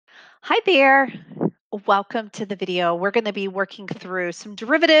Hi there. Welcome to the video. We're going to be working through some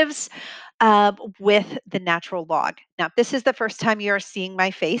derivatives with the natural log. Now, if this is the first time you're seeing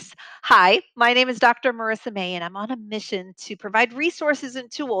my face, hi, my name is Dr. Marissa May, and I'm on a mission to provide resources and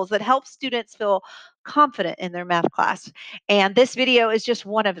tools that help students feel confident in their math class. And this video is just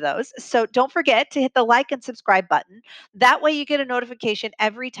one of those. So don't forget to hit the like and subscribe button. That way you get a notification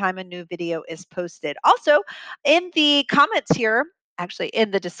every time a new video is posted. Also, in the comments here, actually in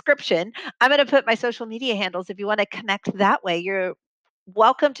the description, I'm going to put my social media handles if you want to connect that way. You're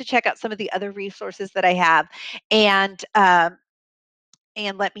welcome to check out some of the other resources that I have, and and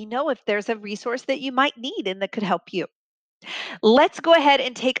let me know if there's a resource that you might need and that could help you. Let's go ahead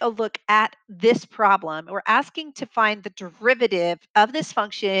and take a look at this problem. We're asking to find the derivative of this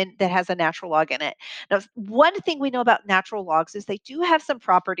function that has a natural log in it. Now, one thing we know about natural logs is they do have some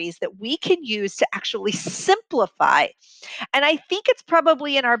properties that we can use to actually simplify. And I think it's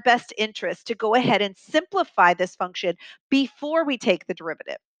probably in our best interest to go ahead and simplify this function before we take the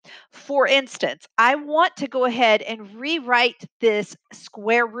derivative. For instance, I want to go ahead and rewrite this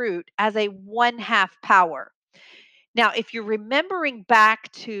square root as a 1/2 power. Now, if you're remembering back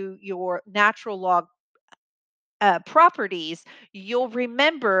to your natural log properties, you'll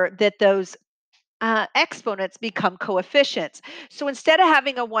remember that those exponents become coefficients. So instead of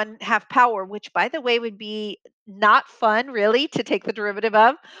having a 1/2 power, which by the way would be not fun really to take the derivative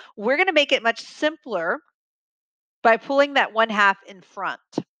of, we're going to make it much simpler by pulling that 1/2 in front.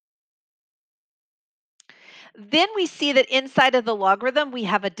 Then we see that inside of the logarithm, we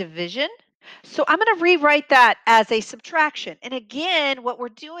have a division. So I'm going to rewrite that as a subtraction. And again, what we're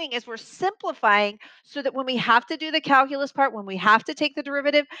doing is we're simplifying so that when we have to do the calculus part, when we have to take the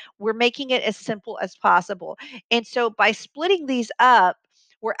derivative, we're making it as simple as possible. And so by splitting these up,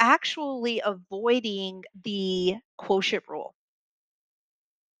 we're actually avoiding the quotient rule.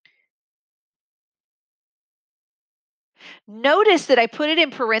 Notice that I put it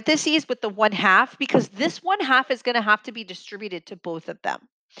in parentheses with the 1/2 because this 1/2 is going to have to be distributed to both of them.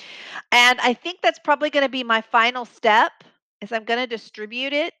 And I think that's probably going to be my final step is I'm going to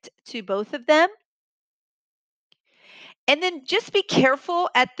distribute it to both of them. And then just be careful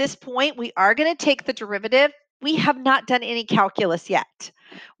at this point. We are going to take the derivative. We have not done any calculus yet.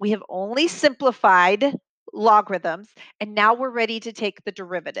 We have only simplified logarithms, and now we're ready to take the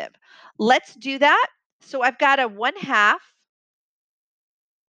derivative. Let's do that. So I've got a 1/2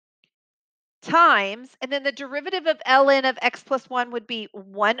 times, and then the derivative of ln of x plus 1 would be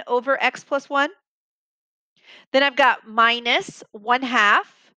 1 over x plus 1. Then I've got minus 1/2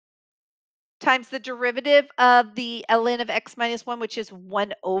 times the derivative of the ln of x minus 1, which is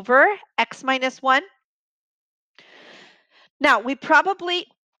 1 over x minus 1. Now, we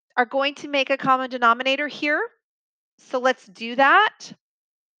probably are going to make a common denominator here. So let's do that.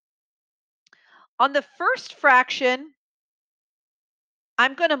 On the first fraction,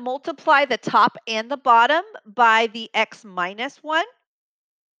 I'm going to multiply the top and the bottom by the x minus 1.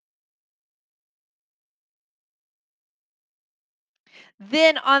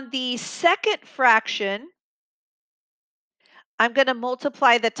 Then on the second fraction, I'm going to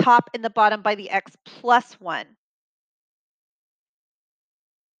multiply the top and the bottom by the x plus 1.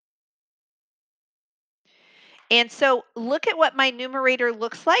 And so look at what my numerator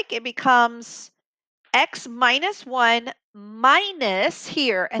looks like. It becomes x minus 1 minus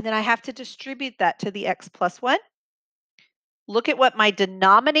here, and then I have to distribute that to the x plus 1. Look at what my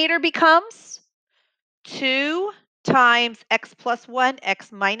denominator becomes. 2 times x plus 1,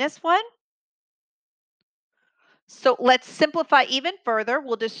 x minus 1. So let's simplify even further.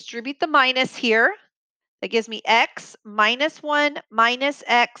 We'll distribute the minus here. That gives me x minus 1 minus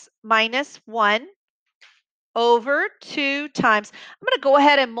x minus 1 over 2 times. I'm going to go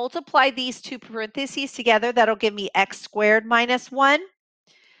ahead and multiply these two parentheses together. That'll give me x squared minus 1.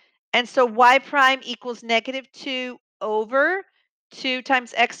 And so y prime equals negative 2 over 2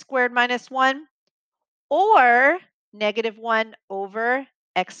 times x squared minus 1, or negative 1 over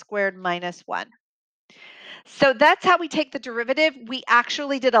x squared minus 1. So that's how we take the derivative. We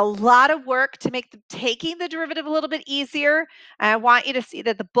actually did a lot of work to make taking the derivative a little bit easier. I want you to see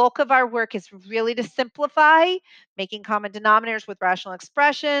that the bulk of our work is really to simplify, making common denominators with rational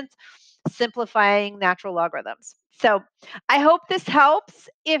expressions, simplifying natural logarithms. So I hope this helps.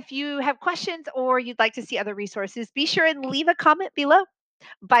 If you have questions or you'd like to see other resources, be sure and leave a comment below.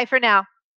 Bye for now.